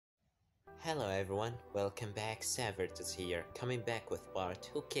Hello everyone, welcome back. Savertus here, coming back with part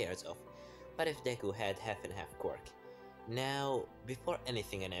Who Cares of What If Deku Had Half and Half Quirk. Now, before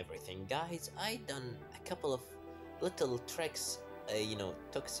anything and everything, guys, I done a couple of little tricks,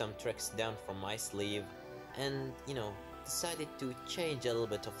 took some tricks down from my sleeve and, decided to change a little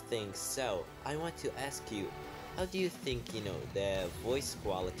bit of things. So, I want to ask you, how do you think, the voice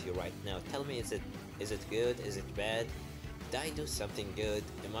quality right now? Tell me, is it good? Is it bad? Did I do something good?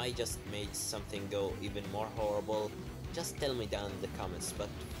 Am I just made something go even more horrible? Just tell me down in the comments, but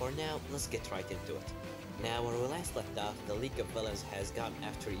for now, let's get right into it. Now, where we last left off, the League of Villains has gone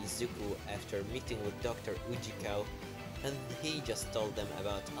after Izuku after meeting with Dr. Ujiko, and he just told them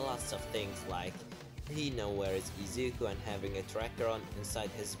about a lot of things like he know where is Izuku and having a tracker on inside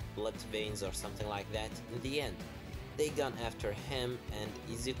his blood veins or something like that. In the end, they gone after him, and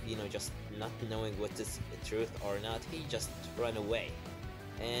Izuku, just not knowing what is the truth or not, he just run away.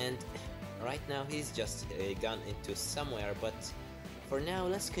 And right now he's just gone into somewhere, but for now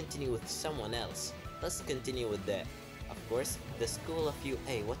let's continue with someone else. Let's continue with of course, the School of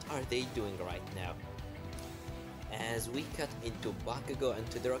UA. What are they doing right now? As we cut into Bakugo and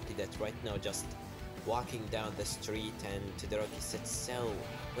Todoroki that right now just walking down the street, and Todoroki said, "So,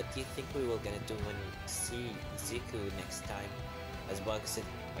 what do you think we will gonna do when we see Izuku next time?" As Bug said,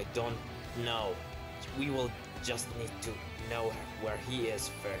 "I don't know. We will just need to know where he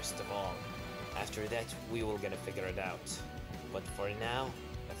is first of all. After that, we will gonna figure it out. But for now,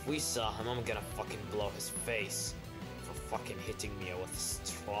 if we saw him, I'm gonna fucking blow his face for fucking hitting me with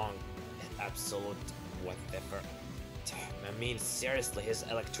strong, absolute whatever. I mean, seriously, his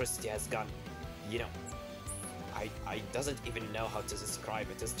electricity has gone. I doesn't even know how to describe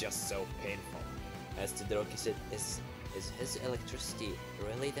it. It's just so painful." As Todoroki said, is his electricity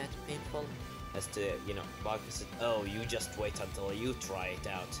really that painful? As to, Baku said, "Oh, you just wait until you try it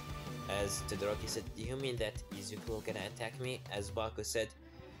out." As Todoroki said, "Do you mean that Izuku will gonna attack me?" As Baku said,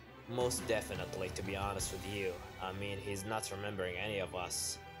 "Most definitely, to be honest with you. I mean, he's not remembering any of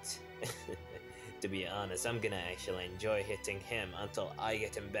us." To be honest, I'm gonna actually enjoy hitting him until I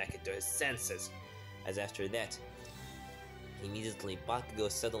get him back into his senses. As after that, immediately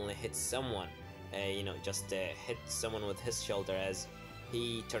Bakugo suddenly hit someone, hit someone with his shoulder as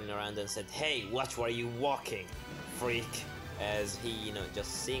he turned around and said, "Hey, watch where you walking, freak!" As he,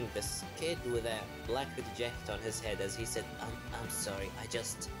 just seeing this kid with a black hoodie jacket on his head, as he said, I'm sorry, I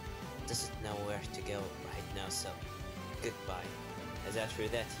just doesn't know where to go right now, so goodbye." As after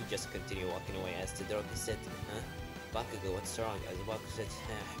that, he just continued walking away. As Todoroki said, "Huh? Bakugo, what's wrong?" As Bakugo said,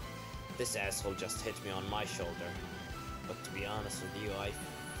 "This asshole just hit me on my shoulder. But to be honest with you, I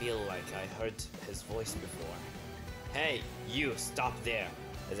feel like I heard his voice before. Hey, you, stop there!"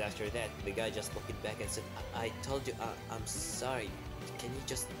 As after that, the guy just looked back and said, I told you, I'm sorry. Can you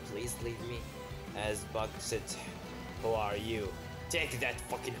just please leave me?" As Bug said, "Who are you? Take that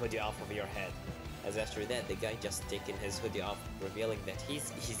fucking hoodie off of your head." As after that, the guy just taking his hoodie off, revealing that he's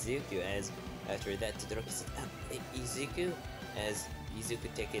Izuku. As after that, Todoroki said, "Izuku?" As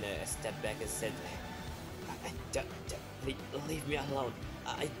Izuku taking a step back and said, Leave me alone.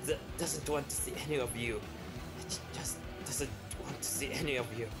 I doesn't want to see any of you. Just doesn't want to see any of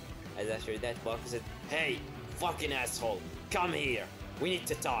you." As after that, Baku said, "Hey, fucking asshole, come here. We need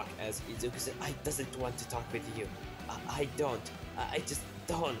to talk." As Izuku said, "I doesn't want to talk with you. I don't. I just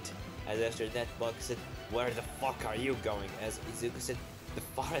don't." As after that, Baku said, "Where the fuck are you going?" As Izuku said, "The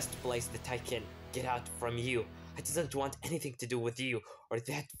farthest place that I can get out from you. I doesn't want anything to do with you or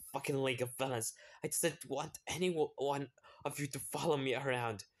that fucking League of Villains. I doesn't want any one of you to follow me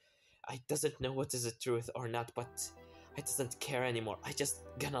around. I doesn't know what is the truth or not, but I doesn't care anymore. I just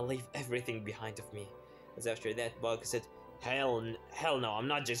gonna leave everything behind of me." As after that, Bug said, hell no, I'm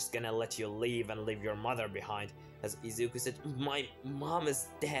not just gonna let you leave and leave your mother behind." As Izuku said, "My mom is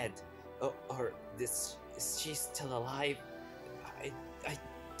dead. Or is she still alive? I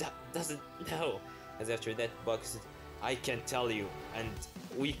doesn't know." As after that, Bug said, "I can tell you, and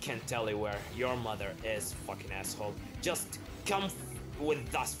we can tell you where your mother is, fucking asshole. Just come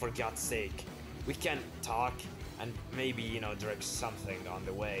with us, for God's sake. We can talk and maybe, drink something on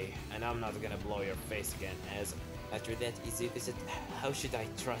the way, and I'm not gonna blow your face again." As after that, Izuku said, "How should I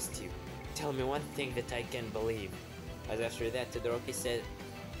trust you? Tell me one thing that I can believe." As after that, Todoroki said,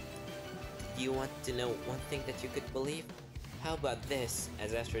 "Do you want to know one thing that you could believe? How about this?"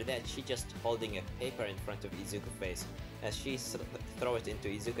 As after that, she just holding a paper in front of Izuku's face. As she throw it into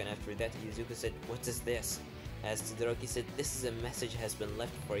Izuku, and after that, Izuku said, "What is this?" As Todoroki said, "This is a message has been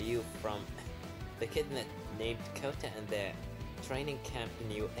left for you from the kid named Kota and the training camp in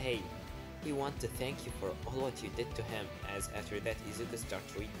UA. he want to thank you for all what you did to him. As after that, Izuku start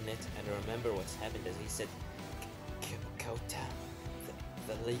reading it and remember what's happened as he said, Kota,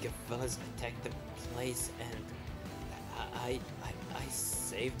 the League of Villains attacked the place and I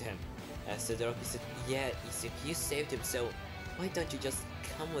saved him. Todoroki said, yeah, Izuku, you saved him, so why don't you just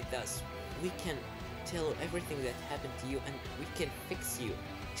come with us? We can tell everything that happened to you and we can fix you.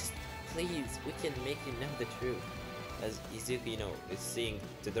 Just please, we can make you know the truth. As Izuku, is seeing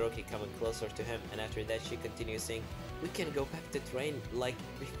Todoroki coming closer to him, and after that she continues saying, we can go back to train like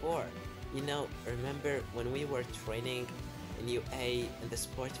before. Remember when we were training in UA, in the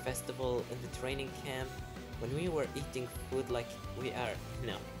sport festival, in the training camp, when we were eating food like we are,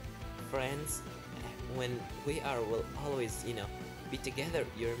 friends, when we'll always, be together.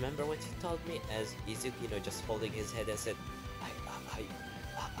 You remember what you told me? As Izuku, just holding his head and said,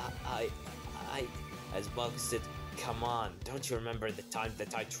 I, as Bug said, come on, don't you remember the time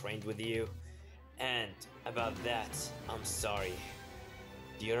that I trained with you? And about that, I'm sorry.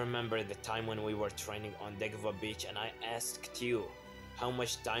 Do you remember the time when we were training on Degva Beach and I asked you how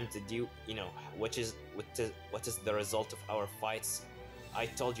much time did you, what is the result of our fights? I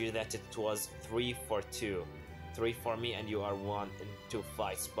told you that it was 3-for-2. 3 for me and you are 1 in 2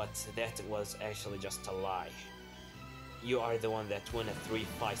 fights, but that was actually just a lie. You are the one that won 3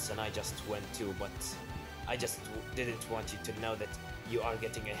 fights and I just won 2, but I just didn't want you to know that you are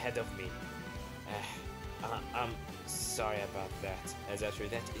getting ahead of me. I'm sorry about that. As after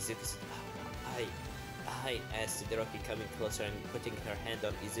that, Izuku said, I asked Todoroki coming closer and putting her hand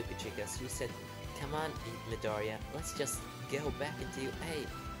on Izuku's cheek as she said, come on, Midoriya, let's just go back into UA.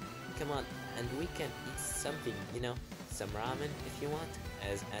 Come on, and we can eat something, some ramen if you want.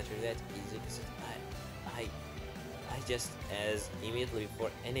 As after that, Izuku said, I just, as immediately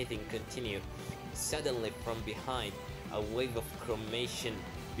before anything continued, suddenly from behind, a wave of cremation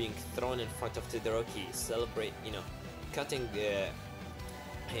being thrown in front of Todoroki, cutting,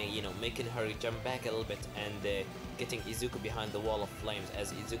 making her jump back a little bit and getting Izuku behind the wall of flames.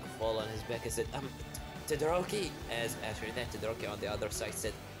 As Izuku fall on his back and said, Todoroki! As after that, Todoroki on the other side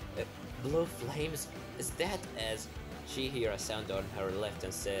said, blue flames? Is that? As she hear a sound on her left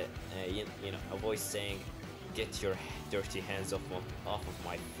and said, a voice saying, get your dirty hands off of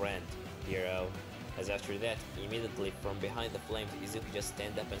my friend, hero. As after that, immediately from behind the flames, Izuku just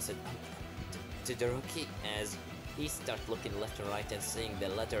stand up and said, Todoroki, as he start looking left and right and seeing the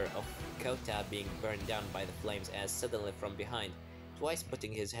letter of Kota being burned down by the flames, as suddenly from behind, twice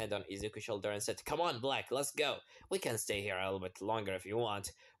putting his hand on Izuku's shoulder and said, come on, Black, let's go. We can stay here a little bit longer if you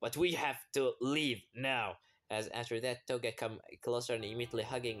want, but we have to leave now. As after that, Toga come closer and immediately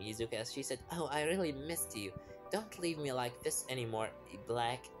hugging Izuku as she said, oh, I really missed you. Don't leave me like this anymore,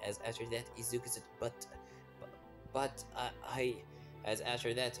 Black. As after that, Izuku said, but I... As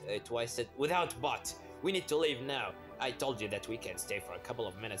after that, twice said, without but, we need to leave now. I told you that we can stay for a couple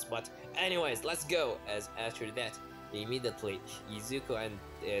of minutes, but anyways, let's go. As after that, immediately Izuku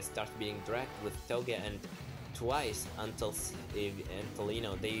and start being dragged with Toga and twice until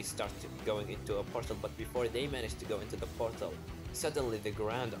they start going into a portal. But before they manage to go into the portal, suddenly the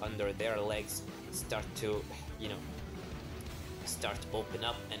ground under their legs start to open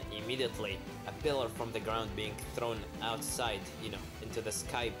up, and immediately a pillar from the ground being thrown outside into the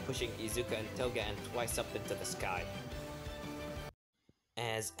sky, pushing Izuku and Toga and twice up into the sky.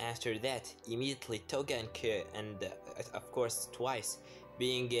 As after that, immediately Toga and of course twice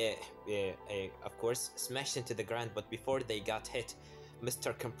being of course smashed into the ground, but before they got hit,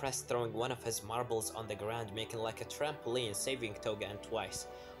 Mr. Compress throwing one of his marbles on the ground, making like a trampoline, saving Toga and twice,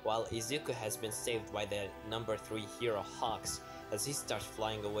 while Izuku has been saved by the number 3 hero Hawks, as he starts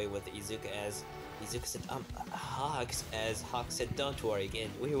flying away with Izuku. As Izuku said, Hawks, as Hawks said, don't worry again,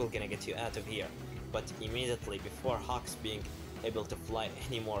 we will gonna get you out of here. But immediately before Hawks being able to fly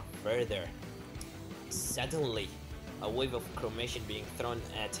any more further, suddenly a wave of cremation being thrown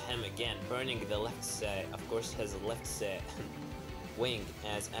at him again, burning the left, of course his left wing.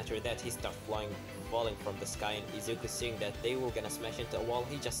 As after that, he starts falling from the sky, and Izuku, seeing that they were gonna smash into a wall,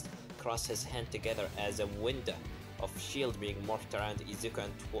 he just crossed his hand together as a window of shield being morphed around Izuku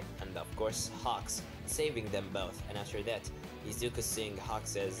and of course Hawks, saving them both. And after that, Izuku seeing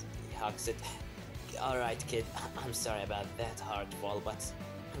Hawks as Hawks said, alright kid, I'm sorry about that hard fall, but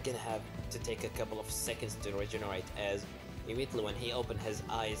I'm gonna have to take a couple of seconds to regenerate. As immediately when he opened his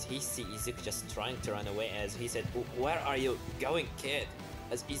eyes, he see Izuku just trying to run away, as he said, where are you going, kid?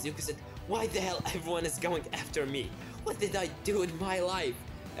 As Izuku said, why the hell everyone is going after me? What did I do in my life?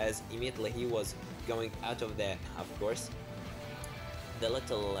 As immediately he was going out of the, of course, the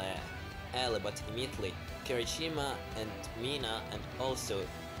little alley, but immediately Kirishima and Mina and also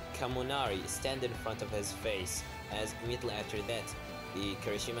Kamunari stand in front of his face. As immediately after that, the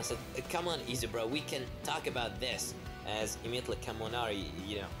Kirishima said, "Come on, easy bro, we can talk about this." As immediately Kamunari,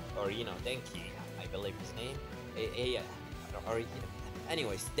 Denki, I believe his name, yeah,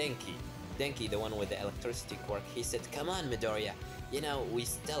 anyways, Denki, the one with the electricity quirk, he said, "Come on, Midoriya, we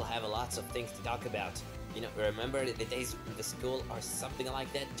still have lots of things to talk about. Remember the days in the school or something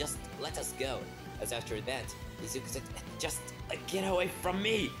like that? Just let us go." As after that, Izuku said, "Just get away from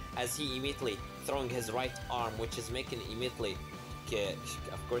me!" As he immediately throwing his right arm, which is making immediately,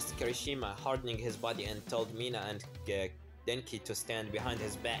 of course, Kirishima hardening his body and told Mina and Denki to stand behind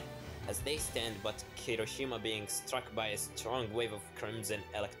his back. As they stand, but Kirishima being struck by a strong wave of crimson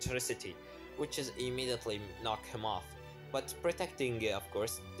electricity, which is immediately knock him off. But protecting, of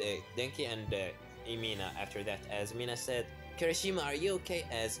course, Denki and Mina after that, as Mina said, "Kirishima, are you okay?"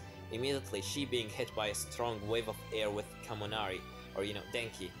 As immediately she being hit by a strong wave of air with Kamunari, or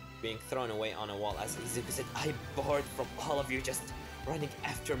Denki, being thrown away on a wall. As Izuku said, "I'm bored from all of you just running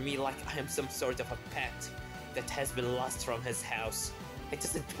after me like I am some sort of a pet that has been lost from his house. I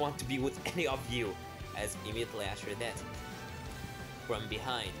doesn't want to be with any of you." As immediately after that, from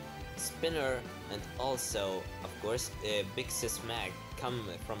behind, Spinner and also, of course, Big Sis Mag come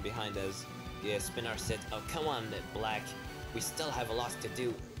from behind as Spinner said, "Oh, come on, Black, we still have a lot to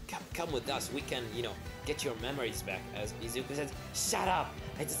do. Come with us, we can, get your memories back." As Izuku said, "Shut up!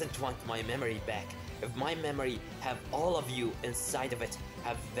 I doesn't want my memory back. If my memory have all of you inside of it,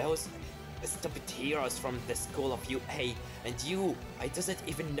 have those stupid heroes from the school of UA, and you, I doesn't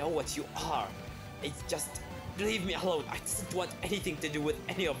even know what you are. It's just, leave me alone. I doesn't want anything to do with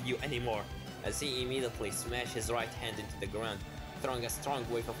any of you anymore." As he immediately smashed his right hand into the ground, throwing a strong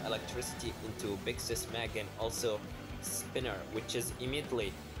wave of electricity into Big Sis Mag and also Spinner, which is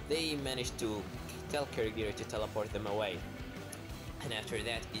immediately they managed to tell Kirigiri to teleport them away. And after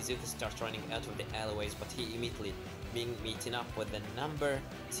that, Izuku starts running out of the alleyways, but he immediately being meeting up with the number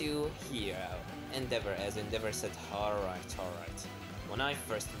 2 hero, Endeavor. As Endeavor said, alright. When I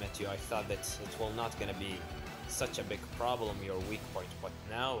first met you, I thought that it will not gonna be such a big problem, your weak point, but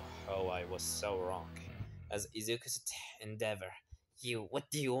now, oh, I was so wrong." As Izuku said, "Endeavor, what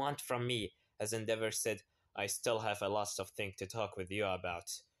do you want from me?" As Endeavor said, "I still have a lot of things to talk with you about.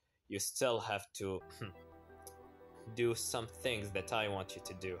 You still have to do some things that I want you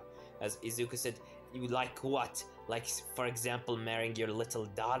to do." As Izuku said, "You like what? Like, for example, marrying your little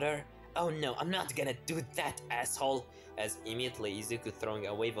daughter?" "Oh no, I'm not gonna do that, asshole." As immediately Izuku throwing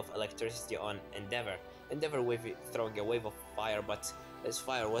a wave of electricity on Endeavor. Endeavor throwing a wave of fire, but his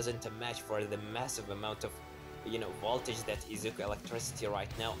fire wasn't a match for the massive amount of voltage that Izuku electricity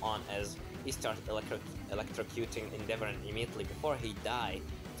right now on, as he started electrocuting Endeavor, and immediately before he died,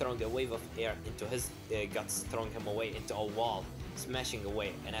 throwing a wave of air into his guts, throwing him away into a wall, smashing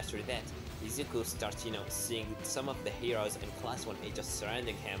away. And after that, Izuku starts seeing some of the heroes in Class 1A just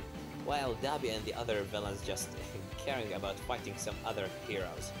surrounding him, while Dabi and the other villains just caring about fighting some other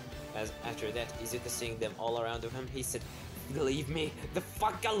heroes. As after that, Izuku seeing them all around him, he said, "Leave me the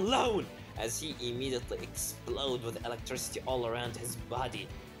fuck alone!" As he immediately exploded with electricity all around his body,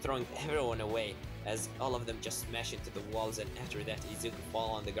 throwing everyone away, as all of them just smash into the walls. And after that, Izuku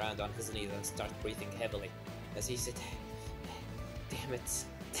fall on the ground on his knees and start breathing heavily, as he said, "Damn it,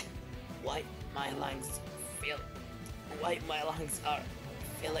 why my lungs are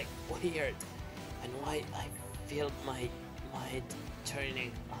feeling weird, and why I feel my mind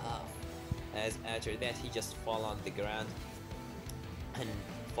turning off." As after that, he just fall on the ground and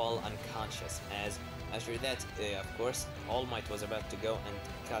fall unconscious. As after that, of course, All Might was about to go and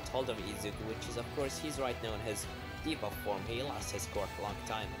got hold of Izuku, which is, of course, he's right now in his Depop form. He lost his quirk a long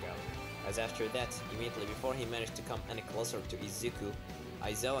time ago. As after that, immediately before he managed to come any closer to Izuku,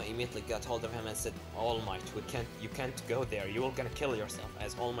 Aizawa immediately got hold of him and said, "All Might, you can't go there, you're gonna kill yourself."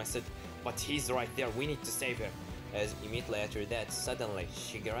 As All Might said, "But he's right there, we need to save him." As immediately after that, suddenly,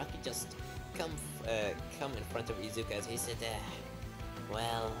 Shigaraki just come in front of Izuku, as he said,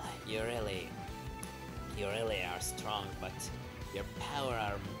 "Well, you really are strong, but your power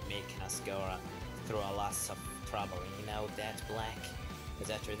are making us go through a lot of trouble, you know that, Black?" As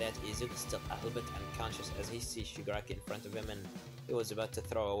after that, Izuku still a little bit unconscious, as he sees Shigaraki in front of him, and he was about to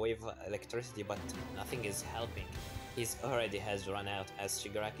throw a wave of electricity, but nothing is helping. He's already has run out. As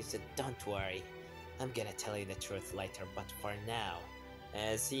Shigaraki said, "Don't worry, I'm gonna tell you the truth later, but for now."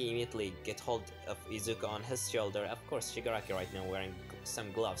 As he immediately get hold of Izuku on his shoulder, of course Shigaraki right now wearing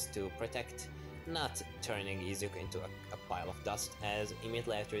some gloves to protect not turning Izuku into a pile of dust. As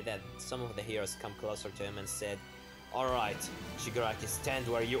immediately after that, some of the heroes come closer to him and said, "Alright, Shigaraki, stand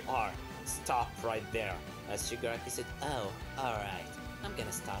where you are. Stop right there." As Shigaraki said, "Oh, alright." I'm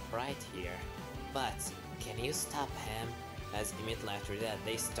gonna stop right here. But can you stop him? As immediately after that,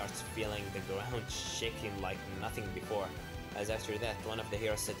 they start feeling the ground shaking like nothing before. As after that, one of the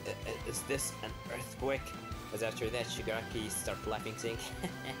heroes said, Is this an earthquake?" As after that, Shigaraki started laughing, saying,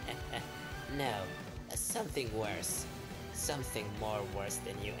 "No, something worse. Something more worse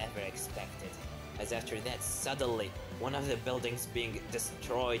than you ever expected." As after that, suddenly, one of the buildings being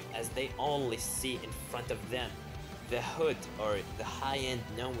destroyed as they only see in front of them the hood or the high-end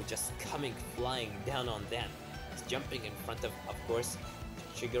gnome just coming flying down on them, jumping in front of course,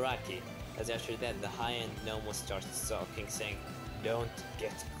 Shigaraki. As after that, the high-end gnome will start sulking, saying, "Don't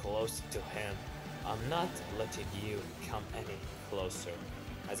get close to him. I'm not letting you come any closer."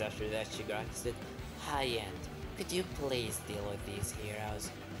 As after that, Shigaraki said, "High-end, could you please deal with these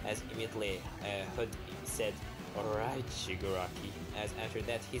heroes?" As immediately Hood said, "Alright, Shigaraki." As after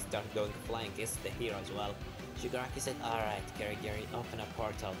that, he started going flying against the hero as well. Shigaraki said, "Alright, Karigiri, open a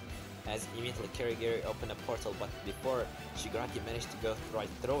portal." As immediately Karigiri opened a portal, but before Shigaraki managed to go right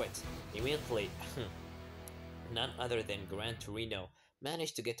through it, immediately none other than Gran Torino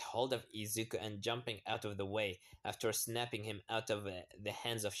managed to get hold of Izuku and jumping out of the way after snapping him out of the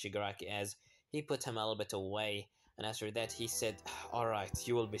hands of Shigaraki as he put him a little bit away, and after that he said, "Alright,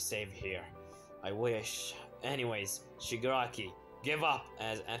 you will be safe here. I wish. Anyways, Shigaraki, give up."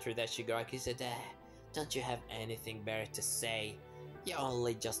 As after that Shigaraki said, "Don't you have anything better to say? You're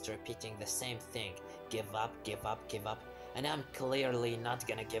only just repeating the same thing. Give up, give up, give up, and I'm clearly not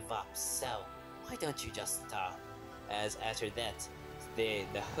gonna give up, so why don't you just stop?" As after that, the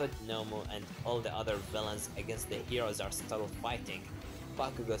Hood Nomu and all the other villains against the heroes are still fighting.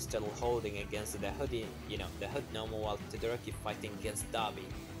 Bakugo still holding against the Hoodie, the Hood Nomu, while Todoroki fighting against Dabi.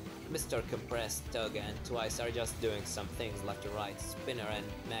 Mr. Compressed, Toga, and Twice are just doing some things left to right. Spinner and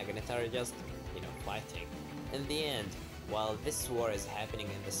Magnet are just, fighting. In the end, while this war is happening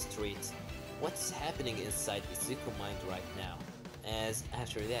in the streets, what's happening inside Izuku's mind right now? As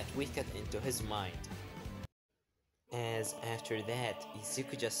after that, we cut into his mind. As after that,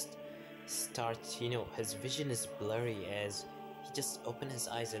 Izuku just starts, his vision is blurry as he just opened his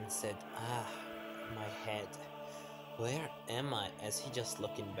eyes and said, my head. Where am I? As he just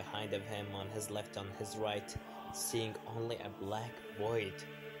looking behind of him, on his left, on his right, seeing only a black void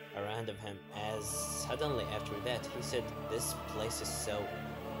around of him. As suddenly after that, he said, "This place is so...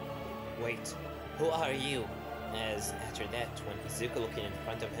 Wait, who are you?" As after that, when Izuku looking in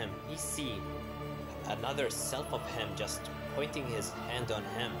front of him, he see another self of him just pointing his hand on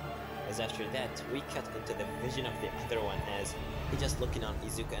him. As after that, we cut into the vision of the other one as he just looking on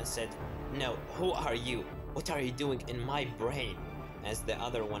Izuku and said, "No, who are you? What are you doing in my brain?" As the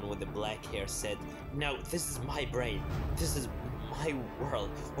other one with the black hair said, "No, this is my brain. This is my world.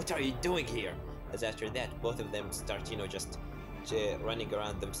 What are you doing here?" As after that, both of them start, just running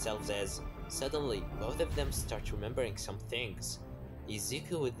around themselves as suddenly both of them start remembering some things.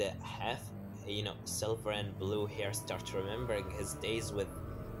 Izuku with the half, silver and blue hair starts remembering his days with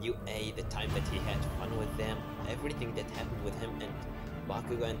UA, the time that he had fun with them, everything that happened with him and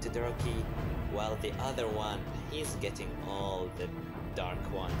Bakugo and Todoroki, while the other one, he's getting all the dark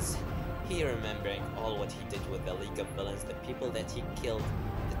ones. He remembering all what he did with the League of Villains, the people that he killed,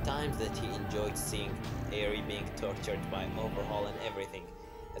 the times that he enjoyed seeing Eri being tortured by Overhaul and everything.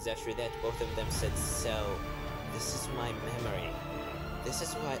 As after that, both of them said, "So, this is my memory. This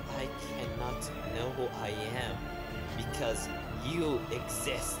is why I cannot know who I am, because you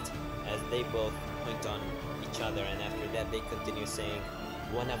exist." As they both point on each other, and after that they continue saying,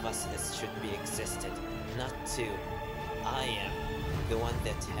 "One of us should be existed, not two. I am the one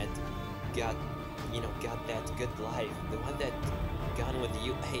that had got that good life, the one that gone with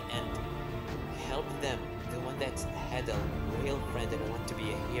UA and helped them, the one that had a real friend and want to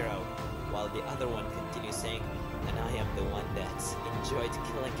be a hero," while the other one continues saying, "And I am the one that enjoyed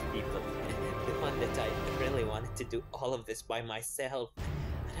killing people, the one that I really wanted to do all of this by myself,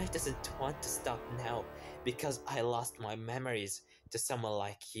 and I doesn't want to stop now because I lost my memories to someone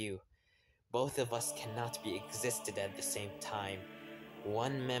like you. Both of us cannot be existed at the same time.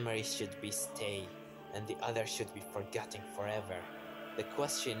 One memory should be stay, and the other should be forgotten forever. The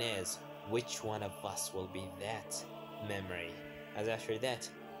question is, which one of us will be that memory?" As after that,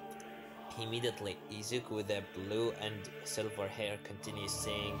 immediately Izuku with the blue and silver hair continues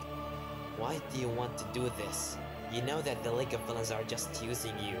saying, "Why do you want to do this? You know that the League of Villains are just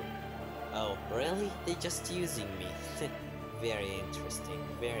using you." "Oh, really? They're just using me?" Very interesting,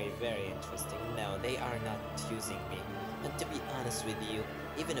 very, very interesting. No, they are not using me. And to be honest with you,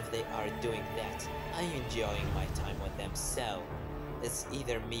 even if they are doing that, I'm enjoying my time with them, so it's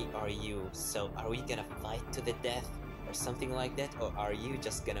either me or you. So are we gonna fight to the death? or something like that, or are you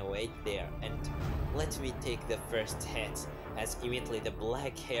just gonna wait there and let me take the first hit? As immediately the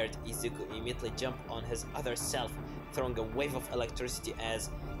black-haired Izuku immediately jumped on his other self, throwing a wave of electricity as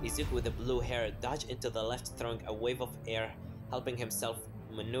Izuku with the blue hair dodged into the left, throwing a wave of air, helping himself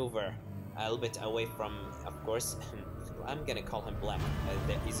maneuver a little bit away from, of course, I'm gonna call him Black.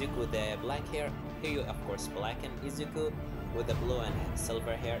 The Izuku with the black hair, Hiryu, of course, Black, and Izuku with the blue and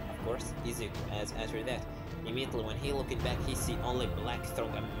silver hair, of course, Izuku. As after that, immediately when he looking back, he see only Black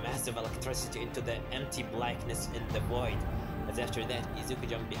throwing a massive electricity into the empty blackness in the void. As after that, Izuku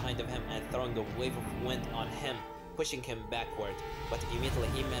jumped behind of him and throwing a wave of wind on him, pushing him backward. But immediately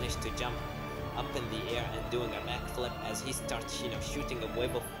he managed to jump up in the air and doing a backflip as he starts, shooting a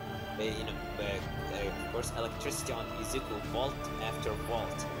wave of, of course, electricity on Izuku, vault after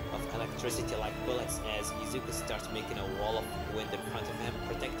vault of electricity like bullets, as Izuku starts making a wall of wind in front of him,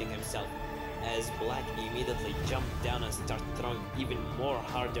 protecting himself. As Black immediately jumped down and started throwing even more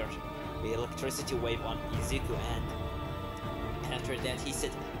harder the electricity wave on Izuku, and after that he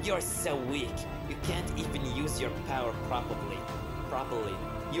said, "You're so weak, you can't even use your power properly.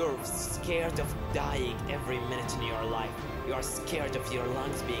 You're scared of dying every minute in your life. You're scared of your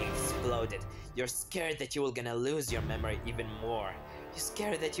lungs being exploded. You're scared that you will gonna lose your memory even more. You're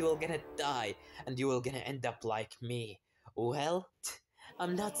scared that you will gonna die and you will gonna end up like me. Well,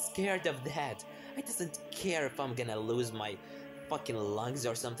 I'm not scared of that. I doesn't care if I'm gonna lose my fucking lungs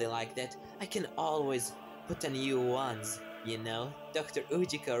or something like that. I can always put a new ones, Dr.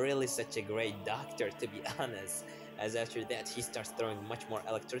 Ujiko really such a great doctor, to be honest." As after that, he starts throwing much more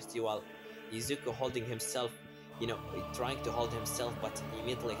electricity while Izuku holding himself, trying to hold himself, but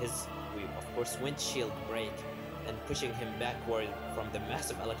immediately his, of course, windshield break and pushing him backward from the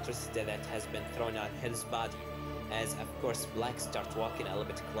massive electricity that has been thrown on his body. As of course Black starts walking a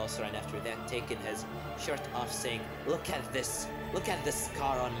little bit closer, and after that taking his shirt off, saying, look at this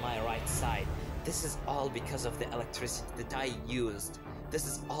scar on my right side. This is all because of the electricity that I used. This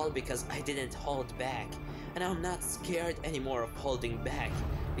is all because I didn't hold back. And I'm not scared anymore of holding back,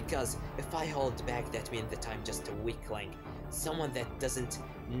 because if I hold back, that means that I'm just a weakling. Someone that doesn't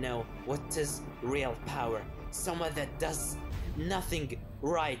know what is real power. Someone that does nothing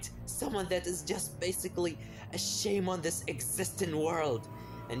right. Someone that is just basically a shame on this existing world.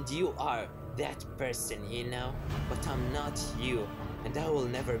 And you are that person, But I'm not you, and I will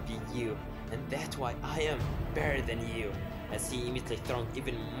never be you. And that's why I am better than you. As he immediately thrown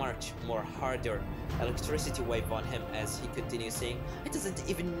even much more harder electricity wave on him, as he continues saying, I doesn't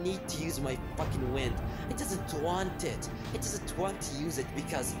even need to use my fucking wind. I doesn't want it. I doesn't want to use it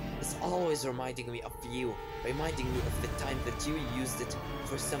because it's always reminding me of you. Reminding me of the time that you used it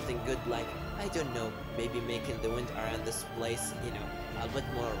for something good, like, I don't know, maybe making the wind around this place, a bit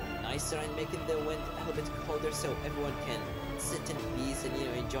more nicer, and making the wind a little bit colder so everyone can sit in peace and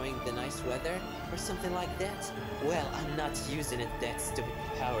enjoying the nice weather or something like that. Well, I'm not using it, that stupid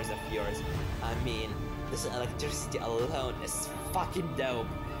powers of yours. I mean, this electricity alone is fucking dope.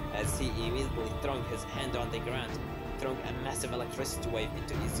 As he immediately throwing his hand on the ground, throwing a massive electricity wave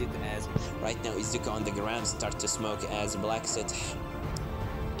into Izuku, as right now Izuku on the ground starts to smoke, as Black said,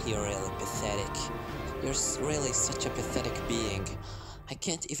 you're really pathetic. You're really such a pathetic being. I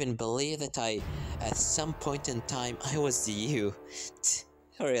can't even believe that at some point in time, I was you.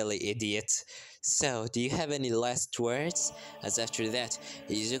 Really, idiot. So, do you have any last words? As after that,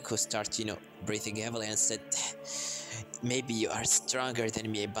 Izuku starts, breathing heavily and said, maybe you are stronger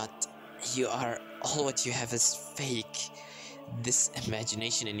than me, but all what you have is fake. This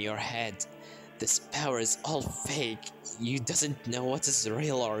imagination in your head, this power is all fake. You doesn't know what is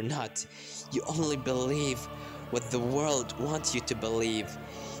real or not. You only believe what the world wants you to believe.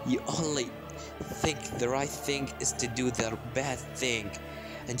 You only think the right thing is to do the bad thing,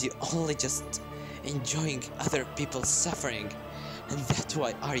 and you only just enjoying other people's suffering. And that's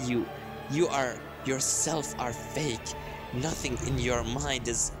why you yourself are fake. Nothing in your mind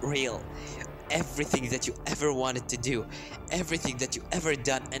is real. Everything that you ever wanted to do, everything that you ever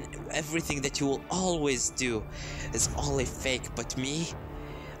done, and everything that you will always do is only fake. But me,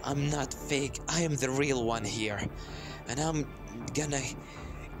 I'm not fake. I am the real one here, and I'm gonna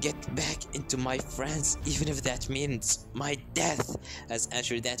get back into my friends, even if that means my death. As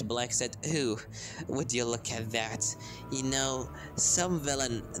after that, Black said, ooh, would you look at that? Some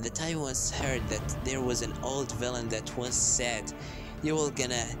villain that I once heard that there was an old villain that once said, you will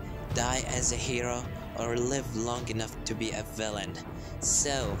gonna die as a hero or live long enough to be a villain.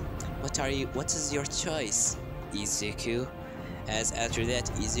 So, what is your choice, Izuku? As after that,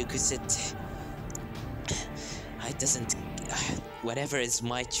 Izuku said, whatever is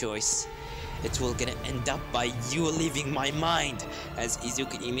my choice. it will gonna end up by you leaving my mind. As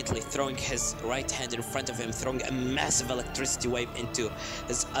Izuku immediately throwing his right hand in front of him, throwing a massive electricity wave into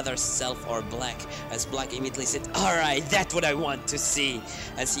his other self, or Black, as Black immediately said, alright, that's what I want to see,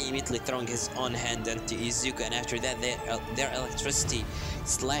 as he immediately throwing his own hand into Izuku, and after that their electricity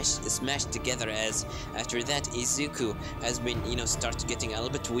smashed together. As after that Izuku has been, start getting a little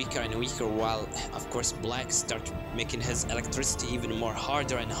bit weaker and weaker, while of course Black start making his electricity even more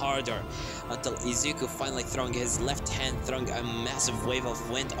harder and harder, until Izuku finally throwing his left hand, throwing a massive wave of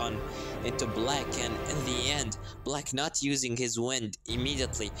wind on into Black, and in the end Black not using his wind,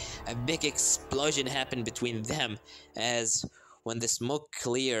 immediately a big explosion happened between them. As when the smoke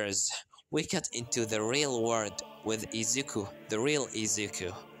clears, we cut into the real world with Izuku, the real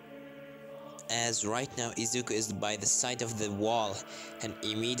Izuku. As right now Izuku is by the side of the wall, and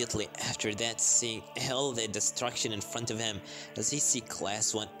immediately after that seeing all the destruction in front of him, as he see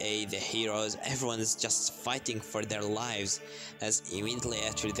class 1A, the heroes, everyone is just fighting for their lives. As immediately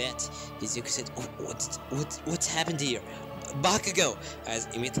after that Izuku said, what's happened here? Bakugo! As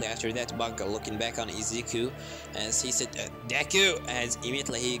immediately after that Bakugo looking back on Izuku, as he said, Deku! As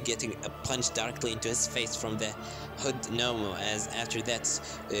immediately he getting a punch directly into his face from the Hood Nomu. As after that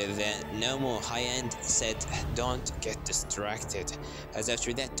the Nomu high end said, don't get distracted. As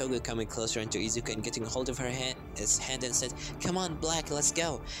after that Toga coming closer into Izuku and getting hold of his hand and said, come on Black, let's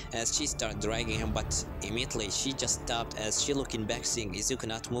go. As she started dragging him, but immediately she just stopped, as she looking back seeing Izuku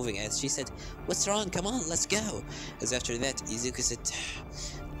not moving, as she said, what's wrong, come on, let's go. As after that Izuku said,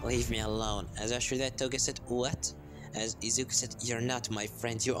 leave me alone. As after that Toga said, what? As Izuku said, you're not my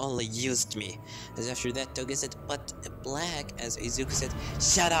friend, you only used me. As after that Toga said, but Black. As Izuku said,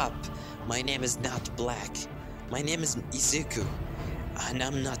 shut up, my name is not Black, my name is Izuku, and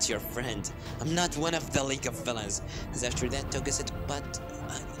I'm not your friend, I'm not one of the League of Villains. As after that Toga said, but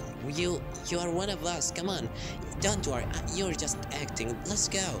you are one of us, come on, don't worry, you're just acting, let's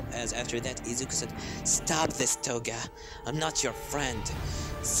go. As after that Izuku said, stop this Toga, I'm not your friend,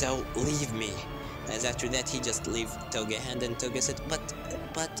 so leave me. As after that he just leave Toga hand, and Toga said,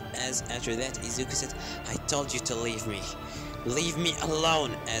 but as after that Izuku said, I told you to leave me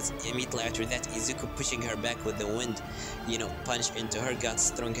alone. As immediately after that Izuku pushing her back with the wind, punch into her guts,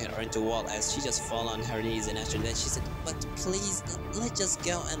 throwing her into a wall, as she just fall on her knees. And after that she said, but please, let's just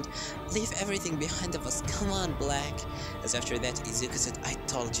go and leave everything behind of us, come on Black. As after that Izuku said, I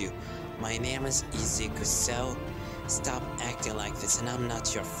told you, my name is Izuku, so stop acting like this, and I'm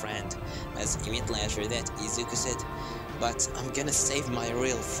not your friend. As immediately after that Izuku said, but I'm gonna save my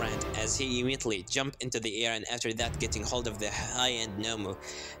real friend. As he immediately jumped into the air, and after that getting hold of the high-end Nomu,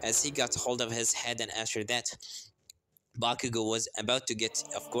 as he got hold of his head, and after that Bakugo was about to get,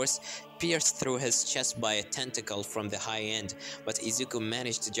 of course, pierced through his chest by a tentacle from the high end, but Izuku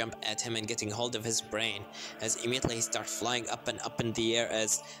managed to jump at him and getting hold of his brain, as immediately he started flying up and up in the air.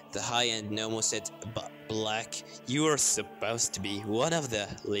 As the high end Nomu said, but Black, you are supposed to be one of the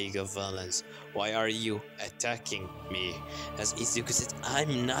League of Villains, why are you attacking me? As Izuku said,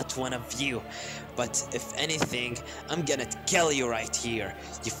 I'm not one of you, but if anything, I'm gonna kill you right here,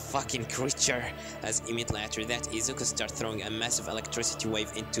 you fucking creature. As immediately after that Izuku started throwing a massive electricity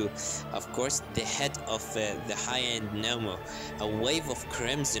wave into, of course, the head of the high-end Nomu, a wave of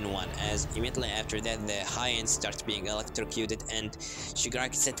crimson one. As immediately after that the high-end starts being electrocuted, and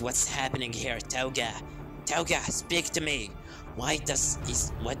Shigaraki said, what's happening here? Toga, speak to me. Why does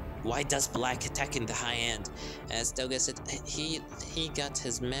Black attack in the high end? As Toga said, he got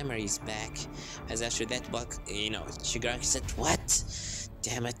his memories back. As after that Shigaraki said, what?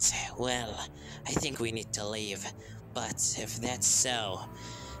 Damn it, well, I think we need to leave, but if that's so,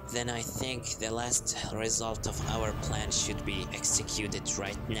 then I think the last result of our plan should be executed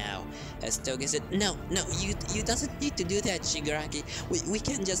right now. As Toga said, no, you doesn't need to do that, Shigaraki. We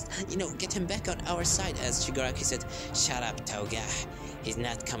can just, get him back on our side. As Shigaraki said, shut up, Toga. He's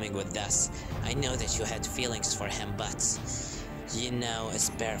not coming with us. I know that you had feelings for him, but it's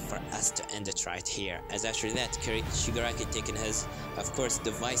better for us to end it right here. As after that, Shigaraki taking his, of course,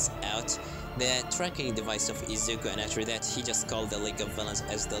 device out, the tracking device of Izuku, and after that he just called the League of Villains,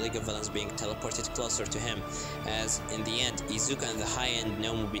 as the League of Villains being teleported closer to him. As in the end Izuku and the high-end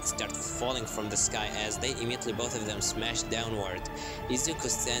Nomu start falling from the sky, as they immediately both of them smash downward. Izuku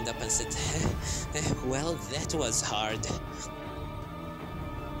stand up and said, well, that was hard.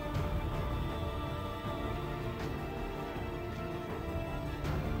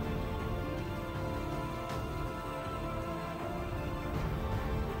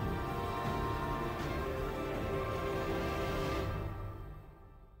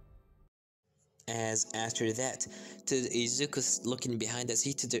 As after that, Izuku's looking behind as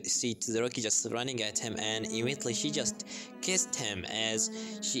he see Todoroki just running at him, and immediately she just kissed him. As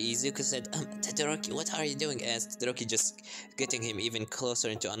Izuku said, Todoroki, what are you doing? As Todoroki just getting him even closer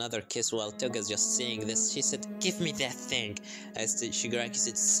into another kiss, while Toga's just saying this. She said, give me that thing. As Shigaraki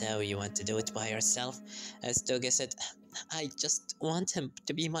said, so you want to do it by yourself? As Toga said, I just want him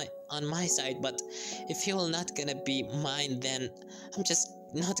to be on my side, but if he will not gonna be mine, then I'm just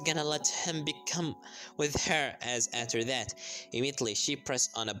not gonna let him become with her. As after that, immediately she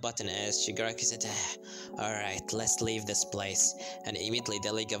pressed on a button as Shigaraki said, alright, let's leave this place. And immediately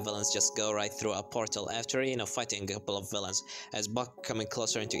the League of Villains just go right through a portal after, fighting a couple of villains. As Buck coming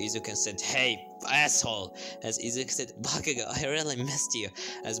closer into Izuku and said, hey, asshole. As Izuku said, Bakugo, I really missed you.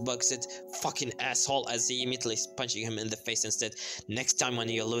 As Buck said, fucking asshole, as he immediately punching him in the face and said, next time when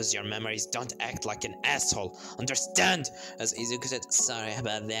you lose your memories, don't act like an asshole, understand? As Izuku said, sorry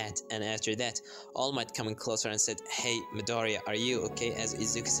about that. And after that, All Might coming closer and said, hey, Midoriya, are you okay? As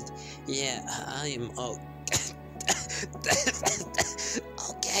Izuku said, yeah, I am okay.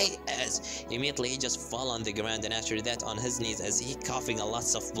 Okay, as immediately he just fall on the ground, and after that on his knees as he coughing a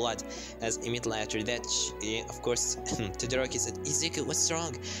lots of blood. As immediately after that, of course, Todoroki said, Izuku, what's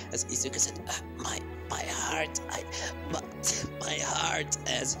wrong? As Izuku said, my heart, my heart.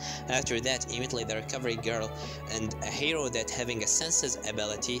 As after that, immediately the recovery girl and a hero that having a senses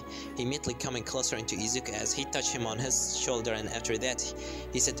ability, immediately coming closer into Izuku as he touched him on his shoulder, and after that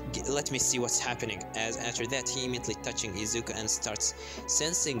he said, let me see what's happening. As after that, he immediately touching Izuku and starts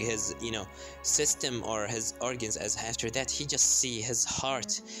sensing his system or his organs. As after that, he just see his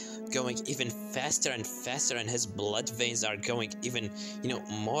heart going even faster and faster, and his blood veins are going even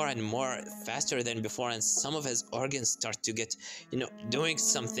more and more faster than before, and some of his organs start to get doing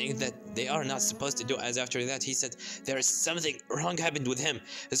something that they are not supposed to do. As after that, he said there is something wrong happened with him,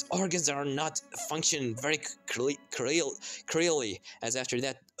 his organs are not functioning very clearly. As after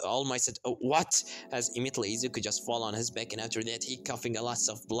that, All Might said, oh, what? As immediately Izuku just fall on his back, and after that he coughing a lot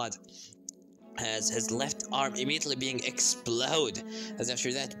of blood as his left arm immediately being explode. As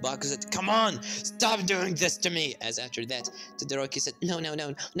after that, Baku said, come on, stop doing this to me. As after that, Todoroki said, no,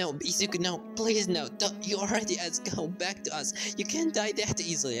 Izuku, no, please, no, don't, you already go back to us, you can't die that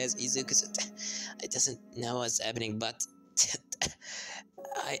easily. As Izuku said, I doesn't know what's happening, but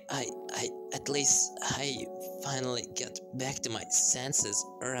I at least I finally got back to my senses,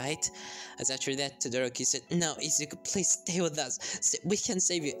 right? As after that, Todoroki said, no, Izuku, please stay with us, we can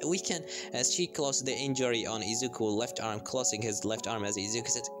save you, we can. As she closed the injury on Izuku's left arm, closing his left arm, as Izuku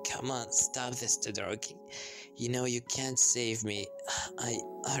said, come on, stop this, Todoroki, you can't save me, I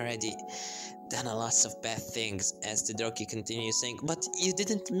already done a lots of bad things. As Todoroki continues saying, but you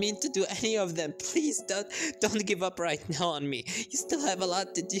didn't mean to do any of them, please don't give up right now on me, you still have a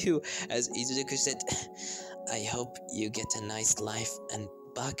lot to do. As Izuku said, I hope you get a nice life, and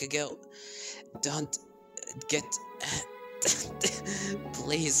Bakugo, don't get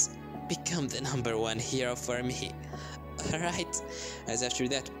please become the #1 hero for me, alright? As after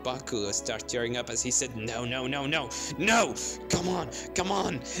that, Baku started tearing up as he said, no, come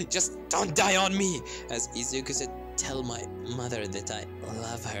on, just don't die on me. As Izuku said, tell my mother that I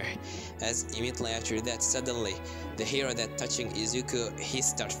love her. As immediately after that, suddenly, the hero that touching Izuku, he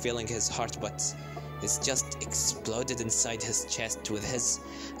start feeling his heart, but it's just exploded inside his chest with his,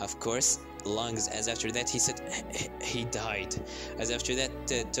 of course, lungs. As after that, he said he died. As after that,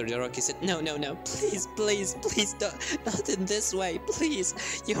 Todoroki said, no, please don't, not in this way,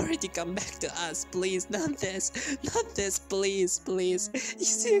 please, you already come back to us, please, not this, please,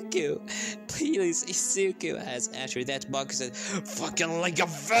 Izuku, please, Izuku. As after that, Baku said, fucking League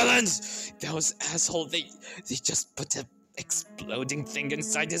of Villains, those assholes, they just put a exploding thing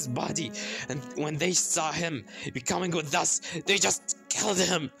inside his body, and when they saw him becoming with us, they just killed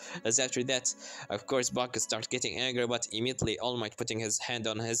him. As after that, of course, Baku starts getting angry, but immediately All Might putting his hand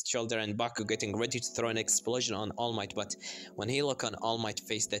on his shoulder and Baku getting ready to throw an explosion on All Might. But when he look on All Might's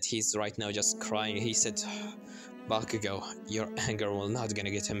face that he's right now just crying, he said, Bakugo, your anger will not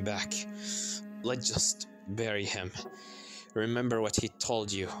gonna get him back, let's just bury him. Remember what he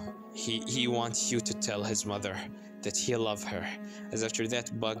told you, he wants you to tell his mother that he love her. As after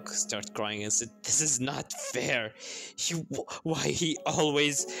that, Bug start crying and said, this is not fair, why he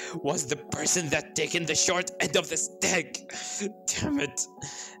always was the person that taken the short end of the stick, damn it.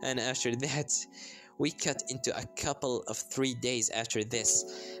 And after that, we cut into a couple of 3 days after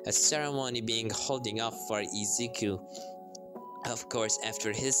this, a ceremony being holding up for Izuku. of course,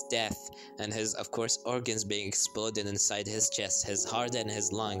 after his death and his, of course, organs being exploded inside his chest, his heart and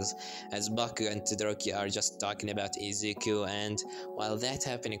his lungs, as Baku and Todoroki are just talking about Izuku, and while that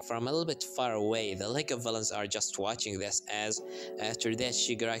happening from a little bit far away, the League of Villains are just watching this, as after that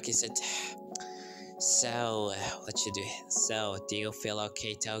Shigaraki said, so, what you do? So, do you feel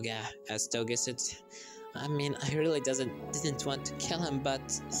okay, Toga? As Toga said, I mean, I really didn't want to kill him, but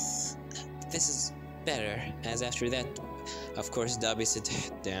this is better. As after that, of course, Dobby said,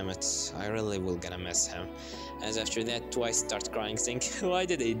 damn it, I really will gonna miss him. As after that, Twice start crying, saying, why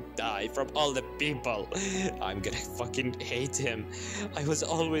did he die from all the people? I'm gonna fucking hate him. I was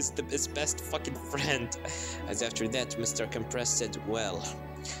always his best fucking friend. As after that, Mr. Compressed said, well,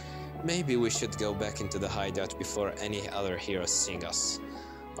 maybe we should go back into the hideout before any other heroes sing us.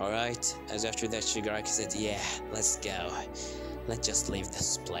 Alright? As after that, Shigaraki said, yeah, let's go. Let's just leave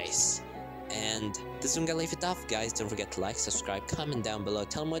this place. And this is gonna leave it off, guys. Don't forget to like, subscribe, comment down below.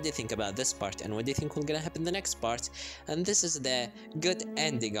 Tell me what do you think about this part and what do you think will gonna happen in the next part. And this is the good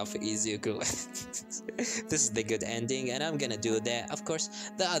ending of Izuku. This is the good ending, and I'm gonna do the, of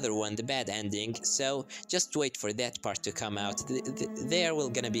course, the other one, the bad ending. So just wait for that part to come out. There will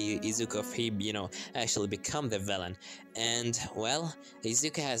gonna be Izuku if he, actually become the villain. And well,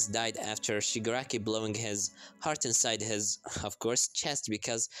 Izuku has died after Shigaraki blowing his heart inside his, of course, chest,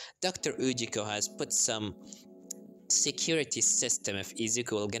 because Dr. Ujiko has put some security system if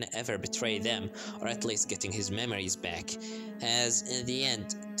Izuku will gonna ever betray them, or at least getting his memories back. As in the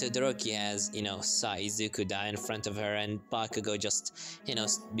end, Todoroki has, saw Izuku die in front of her, and Bakugo just,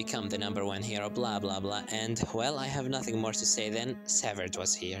 become the #1 hero, blah blah blah. And well, I have nothing more to say than Severed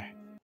was here.